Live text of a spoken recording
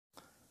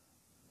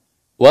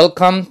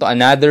Welcome to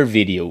another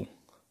video.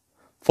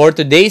 For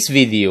today's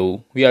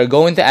video, we are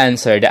going to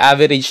answer the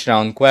average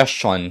round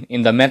question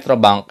in the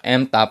Metrobank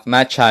MTAP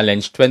Math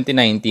Challenge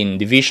 2019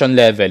 Division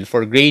Level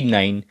for Grade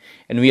 9,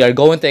 and we are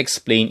going to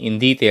explain in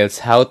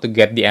details how to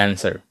get the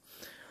answer.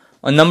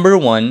 On number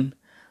 1,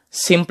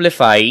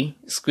 simplify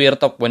square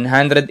root of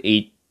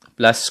 108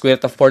 plus square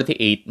root of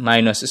 48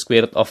 minus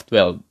square root of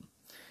 12.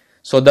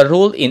 So the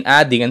rule in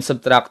adding and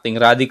subtracting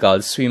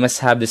radicals, we must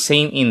have the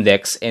same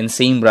index and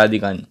same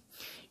radicand.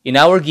 In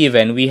our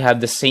given, we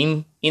have the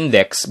same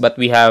index, but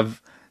we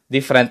have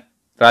different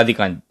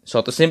radicand.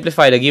 So to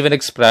simplify the given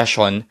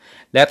expression,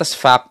 let us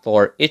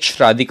factor each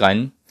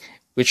radicand,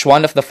 which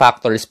one of the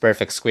factor is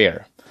perfect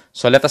square.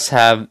 So let us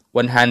have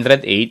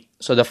 108.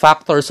 So the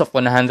factors of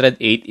 108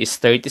 is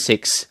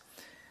 36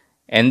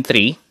 and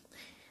 3.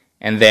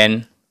 And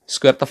then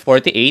square root of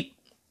 48,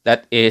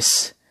 that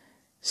is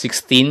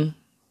 16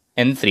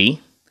 and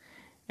 3.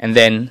 And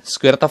then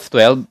square root of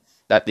 12,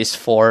 that is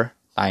 4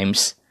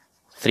 times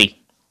 3.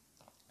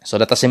 So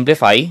let us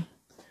simplify.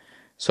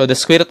 So the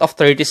square root of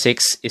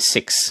 36 is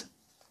 6.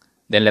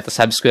 Then let us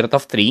have square root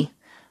of 3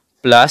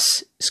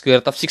 plus square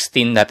root of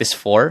 16, that is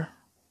 4.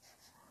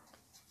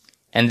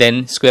 And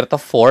then square root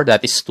of 4,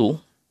 that is 2.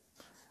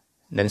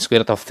 Then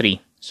square root of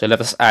 3. So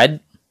let us add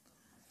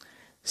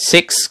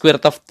 6 square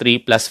root of 3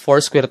 plus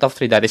 4 square root of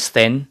 3, that is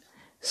 10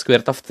 square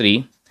root of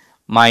 3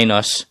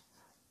 minus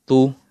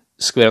 2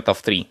 square root of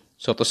 3.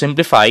 So to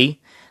simplify,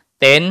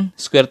 10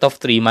 square root of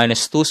 3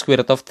 minus 2 square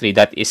root of 3,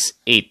 that is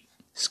 8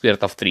 square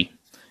root of 3.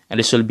 And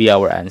this will be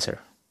our answer.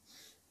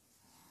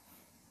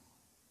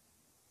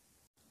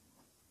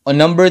 On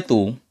number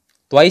 2,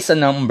 twice a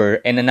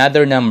number and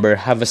another number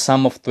have a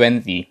sum of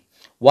 20.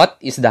 What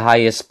is the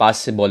highest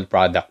possible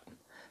product?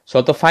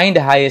 So to find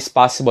the highest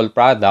possible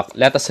product,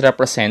 let us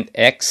represent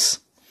x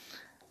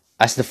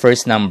as the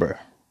first number.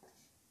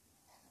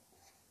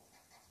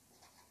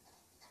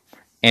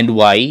 And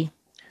y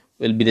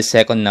will be the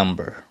second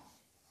number.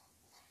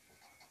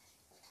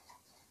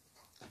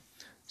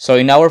 So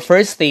in our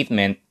first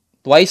statement,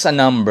 twice a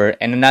number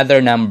and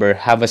another number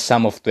have a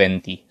sum of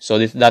 20. So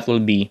that will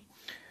be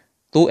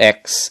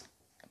 2x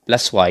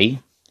plus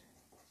y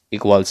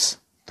equals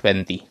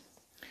 20.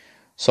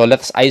 So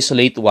let us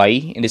isolate y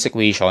in this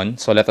equation.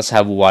 So let us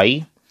have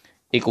y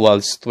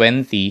equals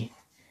 20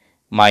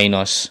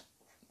 minus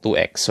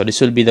 2x. So this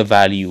will be the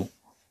value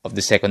of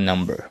the second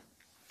number.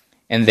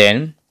 And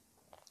then,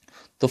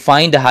 to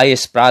find the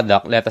highest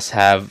product, let us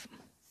have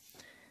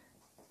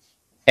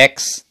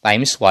x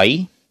times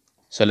y.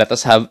 So let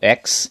us have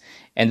x,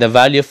 and the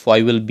value of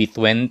y will be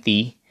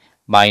 20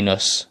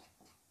 minus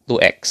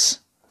 2x.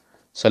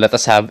 So let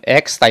us have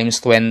x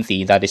times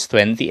 20, that is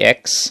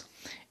 20x,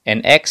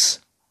 and x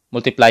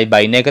multiplied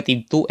by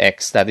negative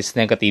 2x, that is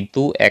negative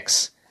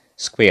 2x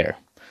squared.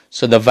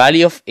 So the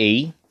value of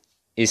a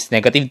is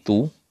negative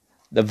 2,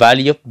 the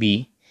value of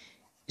b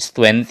is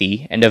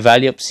 20, and the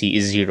value of c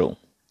is 0.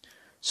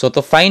 So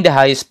to find the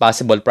highest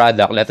possible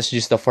product, let us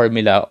use the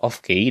formula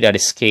of k, that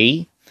is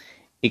k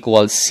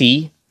equals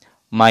c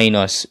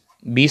minus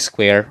b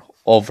squared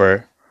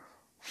over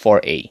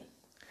 4a.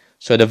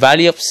 So the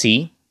value of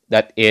c,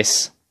 that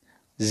is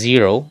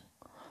 0,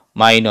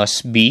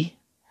 minus b,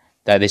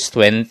 that is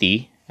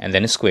 20, and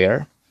then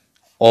square,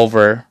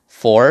 over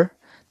 4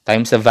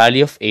 times the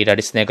value of a, that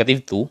is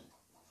negative 2.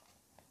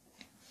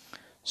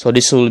 So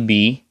this will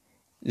be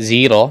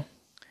 0,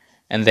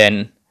 and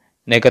then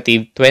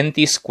negative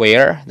 20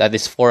 squared, that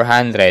is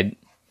 400,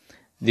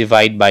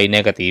 divided by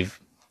negative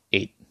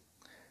 8.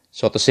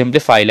 So to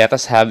simplify, let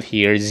us have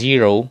here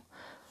 0.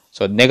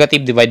 So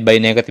negative divided by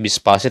negative is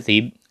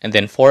positive, and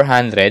then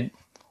 400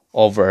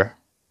 over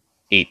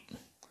 8.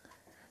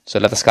 So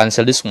let us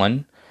cancel this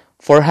one.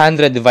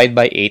 400 divided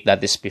by 8,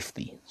 that is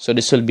 50. So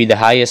this will be the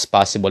highest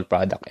possible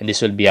product, and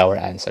this will be our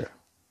answer.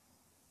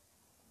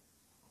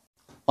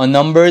 On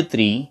number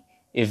 3,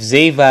 if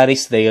z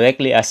varies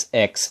directly as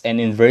x and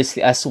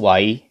inversely as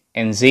y,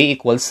 and z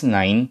equals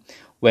 9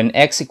 when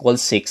x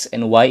equals 6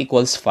 and y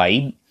equals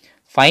 5,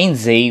 find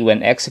z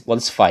when x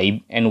equals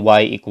 5 and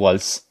y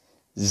equals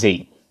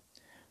z.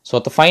 So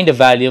to find the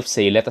value of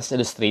z, let us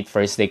illustrate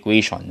first the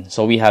equation.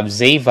 So we have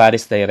z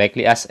varies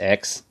directly as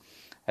x,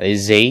 that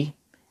is z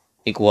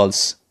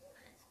equals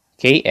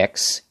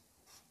kx,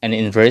 and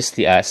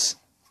inversely as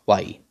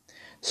y.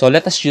 So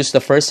let us use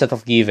the first set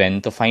of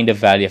given to find the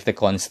value of the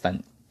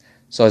constant.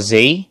 So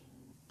z,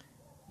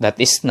 that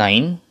is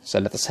 9, so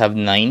let us have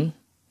 9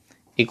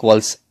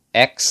 equals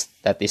x,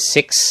 that is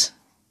 6,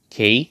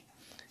 k,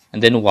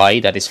 and then y,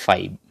 that is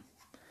 5.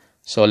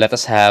 So let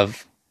us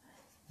have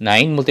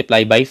 9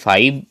 multiplied by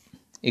 5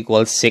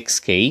 equals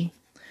 6k.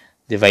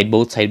 Divide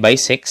both sides by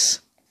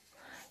 6.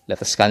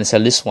 Let us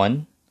cancel this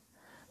one.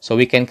 So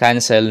we can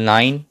cancel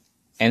 9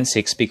 and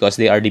 6 because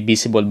they are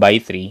divisible by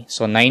 3.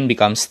 So 9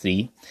 becomes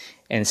 3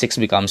 and 6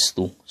 becomes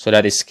 2. So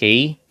that is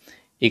k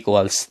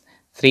equals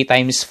 3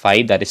 times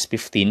 5, that is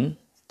 15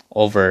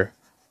 over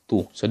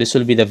 2. So this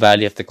will be the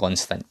value of the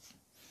constant.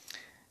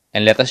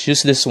 And let us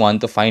use this one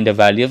to find the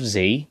value of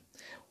z.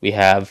 We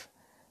have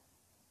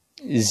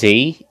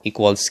z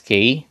equals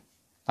k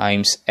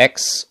times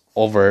x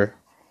over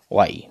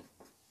y.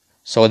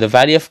 So the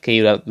value of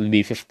k will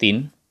be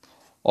 15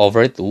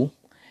 over 2,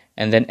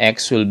 and then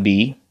x will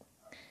be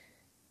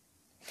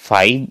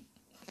 5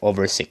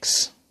 over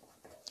 6.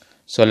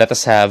 So let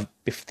us have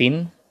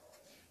 15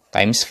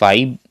 times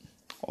 5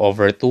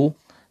 over 2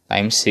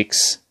 times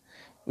 6.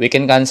 We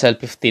can cancel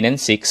 15 and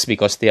 6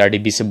 because they are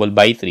divisible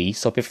by 3.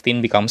 So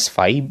 15 becomes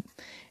 5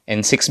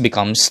 and 6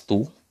 becomes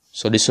 2.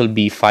 So this will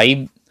be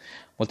 5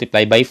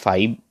 multiplied by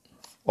 5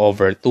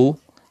 over 2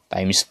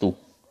 times 2.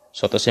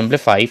 So to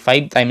simplify,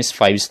 5 times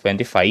 5 is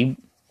 25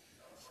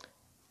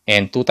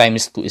 and 2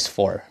 times 2 is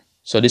 4.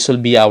 So this will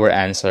be our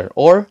answer.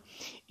 Or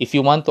if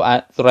you want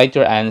to write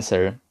your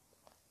answer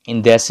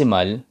in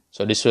decimal,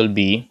 so this will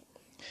be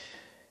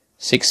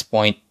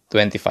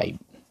 6.25.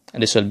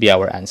 And this will be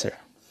our answer.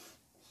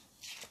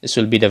 This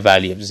will be the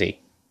value of z.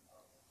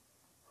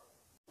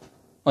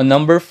 On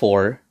number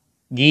 4,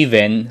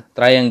 given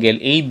triangle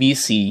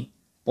ABC,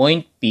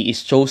 point P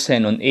is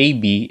chosen on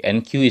AB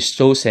and Q is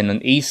chosen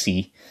on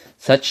AC,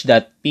 such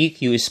that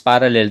PQ is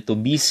parallel to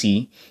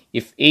BC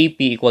if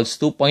AP equals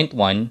 2.1,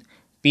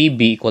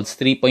 PB equals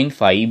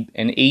 3.5,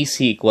 and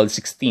AC equals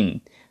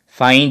 16.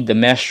 Find the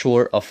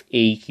measure of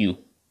AQ.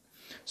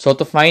 So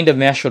to find the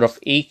measure of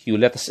AQ,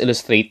 let us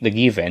illustrate the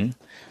given.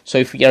 So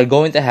if we are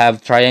going to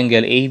have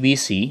triangle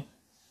ABC,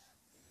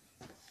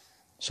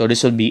 so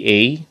this will be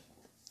A,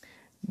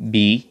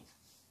 B,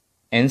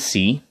 and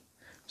C.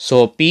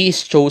 So P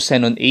is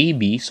chosen on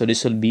AB, so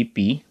this will be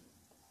P.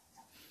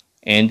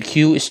 And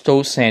Q is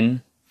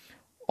chosen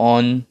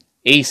on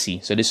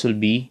AC, so this will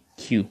be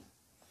Q.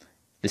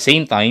 At the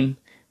same time,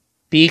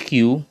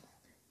 PQ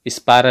is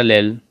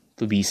parallel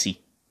to BC.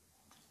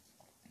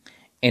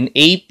 And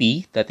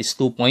AP, that is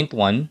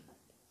 2.1,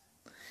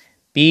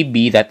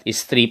 PB, that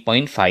is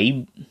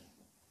 3.5,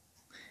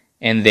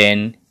 and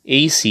then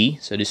AC,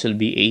 so this will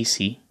be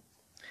AC,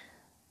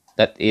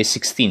 that is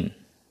 16.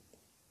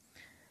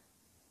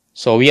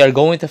 So we are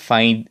going to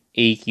find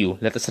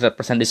AQ. Let us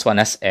represent this one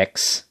as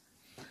X.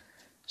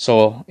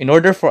 So in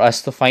order for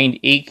us to find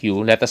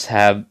AQ, let us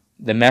have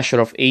the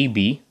measure of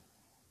AB,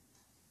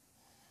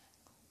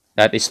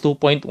 that is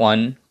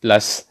 2.1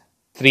 plus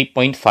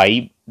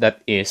 3.5,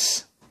 that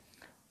is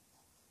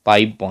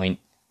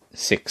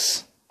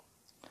 5.6.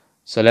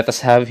 So let us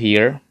have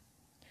here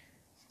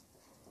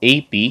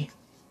AP,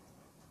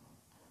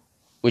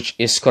 which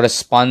is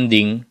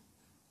corresponding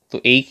to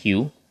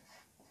AQ,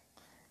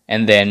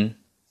 and then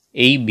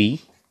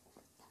AB,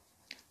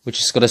 which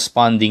is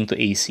corresponding to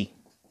AC.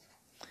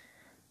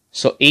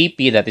 So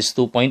AP, that is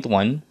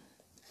 2.1,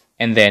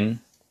 and then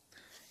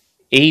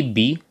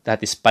AB,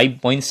 that is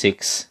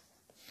 5.6,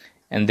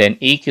 and then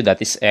AQ,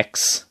 that is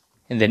X,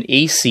 and then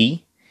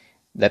AC,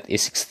 that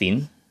is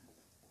 16.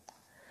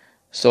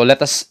 So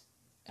let us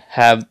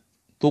have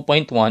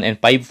 2.1 and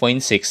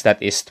 5.6,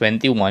 that is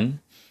 21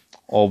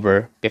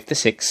 over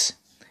 56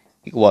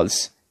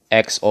 equals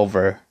X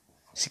over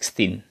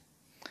 16.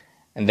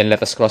 And then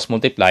let us cross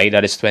multiply,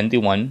 that is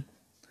 21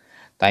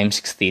 times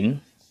 16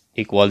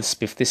 equals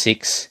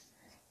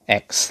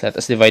 56x. Let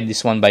us divide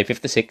this one by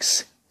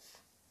 56.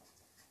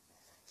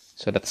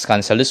 So let us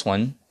cancel this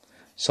one.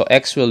 So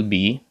x will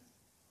be,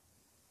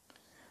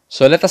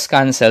 so let us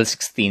cancel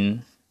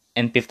 16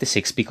 and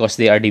 56 because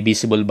they are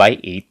divisible by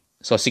 8.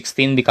 So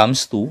 16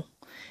 becomes 2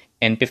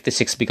 and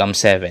 56 becomes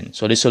 7.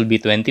 So this will be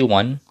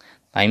 21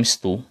 times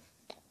 2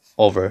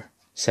 over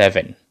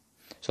 7.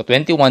 So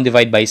 21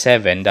 divided by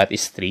 7, that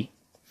is 3.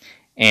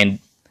 And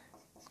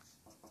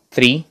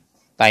 3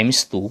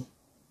 times 2,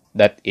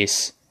 that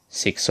is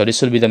 6. So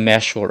this will be the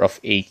measure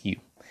of AQ.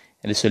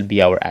 And this will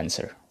be our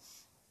answer.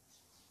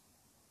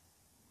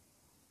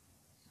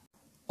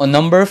 On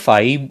number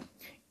 5,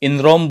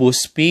 in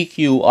rhombus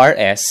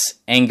PQRS,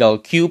 angle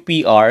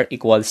QPR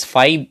equals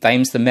 5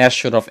 times the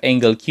measure of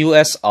angle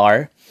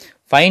QSR.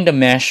 Find the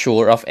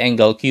measure of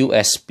angle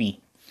QSP.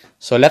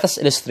 So let us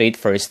illustrate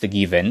first the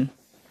given.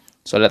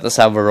 So let us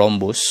have a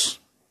rhombus.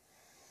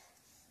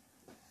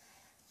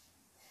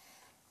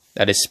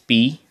 That is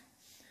P,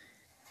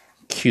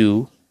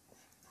 Q,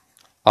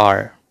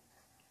 R,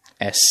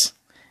 S.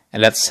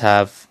 And let's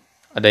have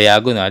a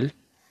diagonal.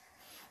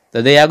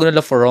 The diagonal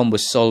of a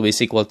rhombus is always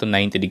equal to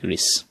 90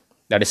 degrees.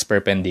 That is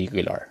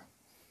perpendicular.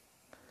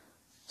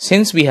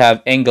 Since we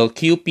have angle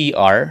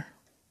QPR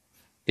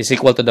is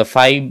equal to the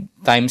 5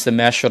 times the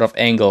measure of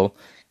angle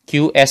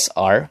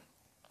QSR,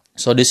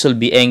 so this will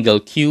be angle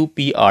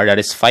QPR, that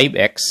is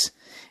 5x,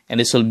 and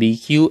this will be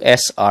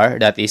QSR,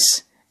 that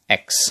is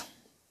x.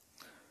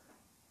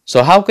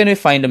 So how can we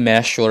find the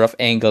measure of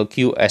angle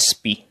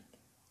QSP?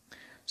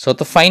 So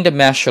to find the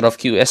measure of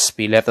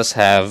QSP, let us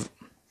have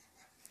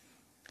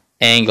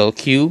angle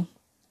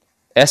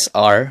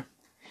QSR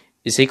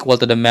is equal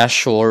to the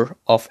measure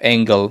of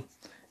angle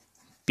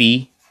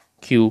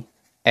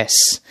PQS.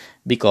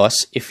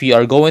 Because if we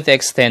are going to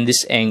extend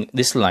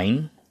this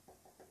line,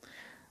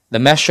 the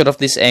measure of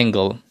this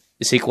angle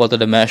is equal to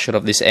the measure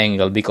of this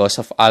angle because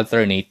of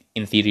alternate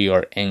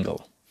inferior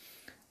angle.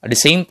 At the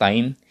same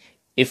time,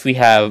 if we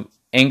have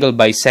angle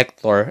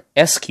bisector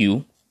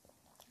SQ,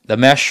 the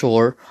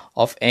measure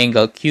of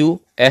angle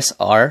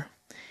QSR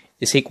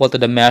is equal to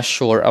the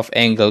measure of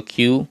angle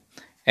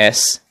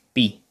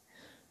QSP.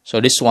 So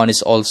this one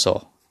is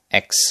also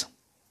x.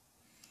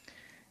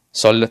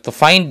 So to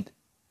find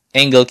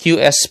angle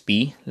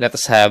QSP, let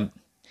us have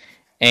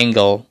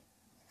angle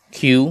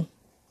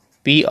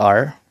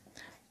QPR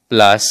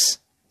plus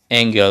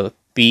angle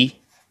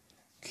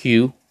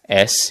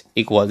PQS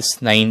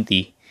equals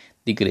 90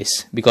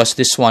 degrees. Because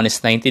this one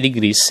is 90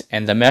 degrees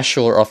and the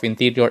measure of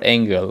interior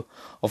angle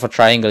of a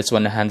triangle is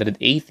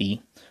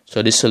 180,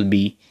 so this will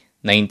be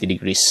 90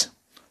 degrees.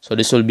 So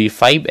this will be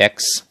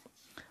 5x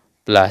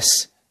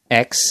plus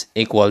x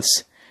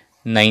equals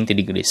 90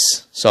 degrees.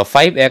 So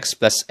 5x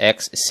plus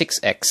x is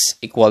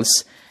 6x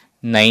equals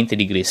 90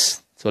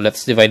 degrees. So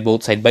let's divide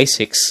both sides by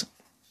 6.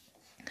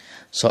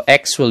 So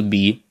x will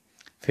be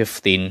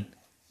 15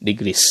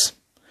 degrees.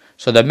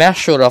 So the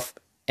measure of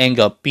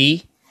angle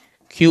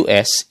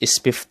PQS is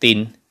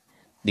 15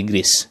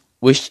 degrees,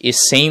 which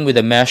is same with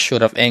the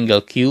measure of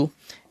angle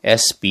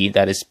QSP,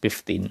 that is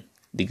 15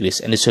 degrees.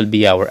 And this will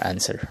be our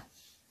answer.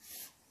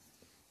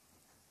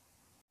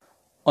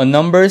 On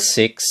number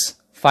 6,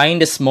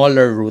 find the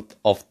smaller root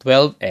of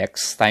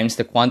 12x times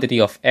the quantity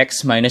of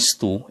x minus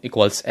 2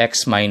 equals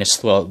x minus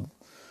 12.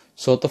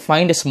 So to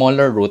find the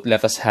smaller root,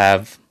 let us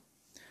have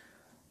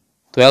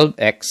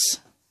 12x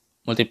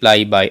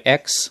multiplied by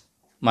x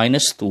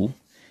minus 2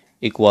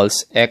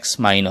 equals x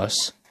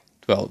minus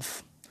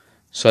 12.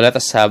 So let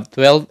us have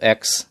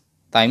 12x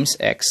times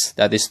x,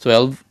 that is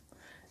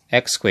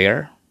 12x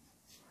squared,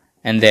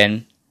 and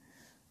then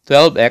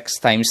 12x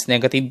times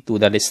negative 2,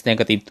 that is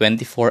negative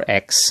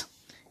 24x,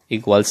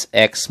 equals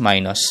x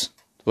minus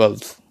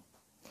 12.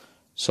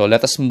 So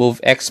let us move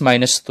x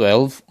minus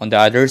 12 on the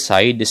other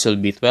side. This will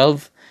be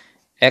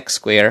 12x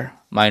squared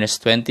minus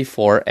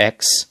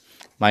 24x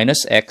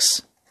minus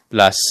x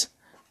plus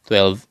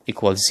 12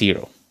 equals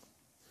 0.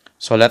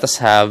 So let us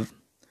have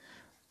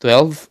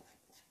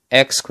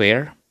 12x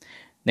squared,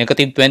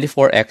 negative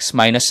 24x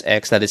minus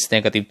x, that is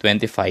negative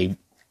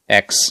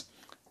 25x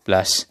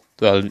plus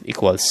 12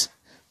 equals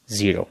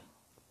 0.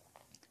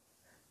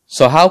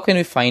 So how can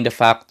we find the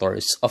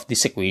factors of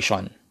this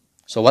equation?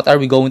 So what are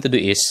we going to do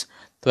is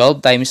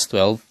 12 times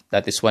 12,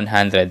 that is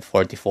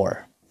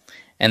 144.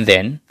 And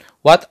then,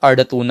 what are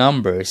the two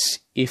numbers?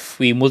 If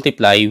we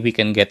multiply, we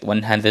can get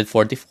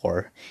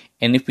 144.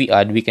 And if we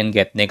add, we can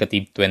get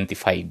negative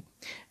 25.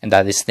 And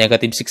that is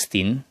negative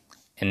 16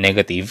 and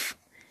negative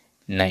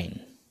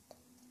 9.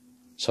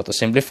 So to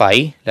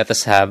simplify, let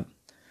us have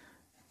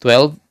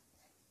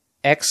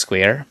 12x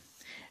squared.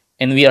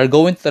 And we are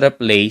going to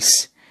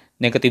replace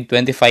negative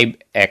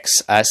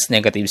 25x as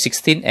negative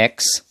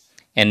 16x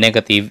and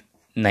negative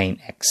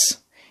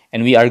 9x.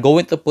 And we are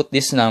going to put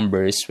these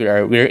numbers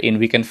wherein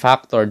we can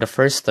factor the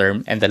first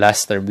term and the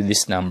last term with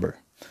this number.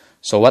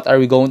 So what are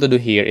we going to do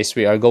here is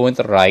we are going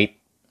to write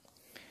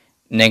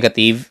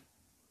negative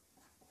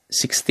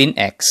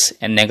 16x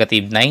and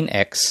negative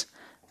 9x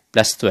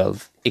plus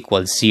 12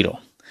 equals 0.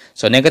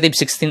 So negative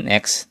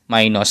 16x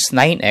minus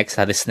 9x,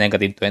 that is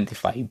negative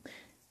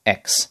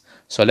 25x.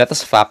 So let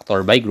us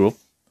factor by group.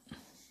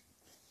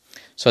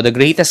 So the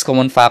greatest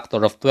common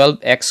factor of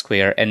 12x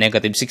squared and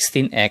negative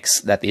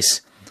 16x, that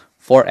is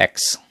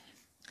 4x.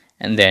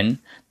 And then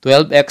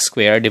 12x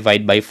squared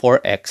divided by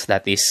 4x,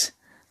 that is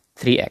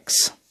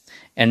 3x.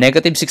 And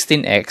negative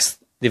 16x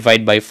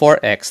divided by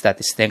 4x, that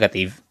is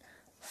negative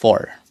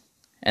 4.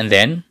 And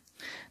then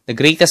the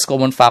greatest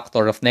common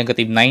factor of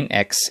negative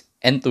 9x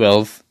and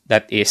 12,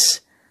 that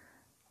is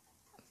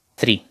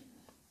 3,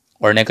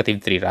 or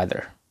negative 3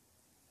 rather.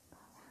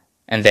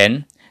 And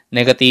then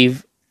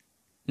negative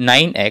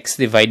 9x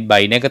divided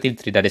by negative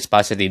 3, that is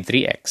positive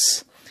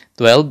 3x.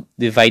 12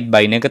 divided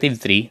by negative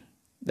 3,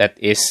 that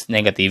is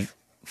negative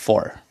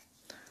 4.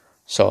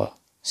 So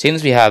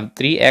since we have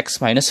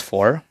 3x minus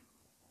 4,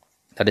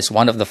 that is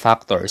one of the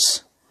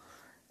factors.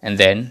 And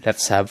then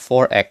let's have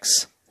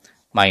 4x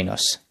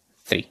minus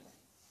 3.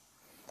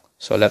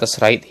 So let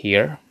us write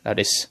here, that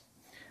is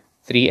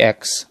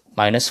 3x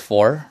minus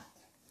 4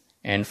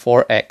 and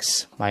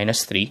 4x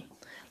minus 3.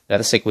 Let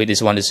us equate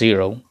this one to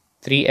 0.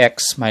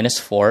 3x minus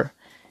 4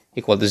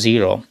 equal to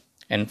 0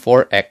 and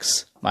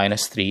 4x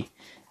minus 3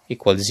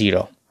 equals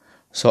 0.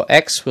 So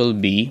x will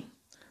be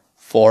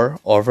 4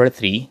 over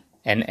 3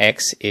 and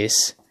x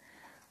is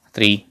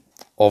 3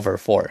 over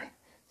 4.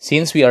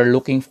 Since we are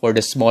looking for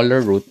the smaller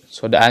root,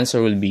 so the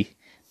answer will be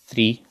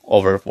 3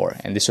 over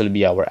 4, and this will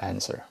be our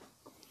answer.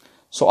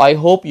 So I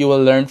hope you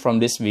will learn from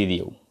this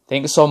video.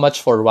 Thank you so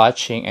much for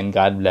watching, and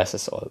God bless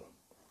us all.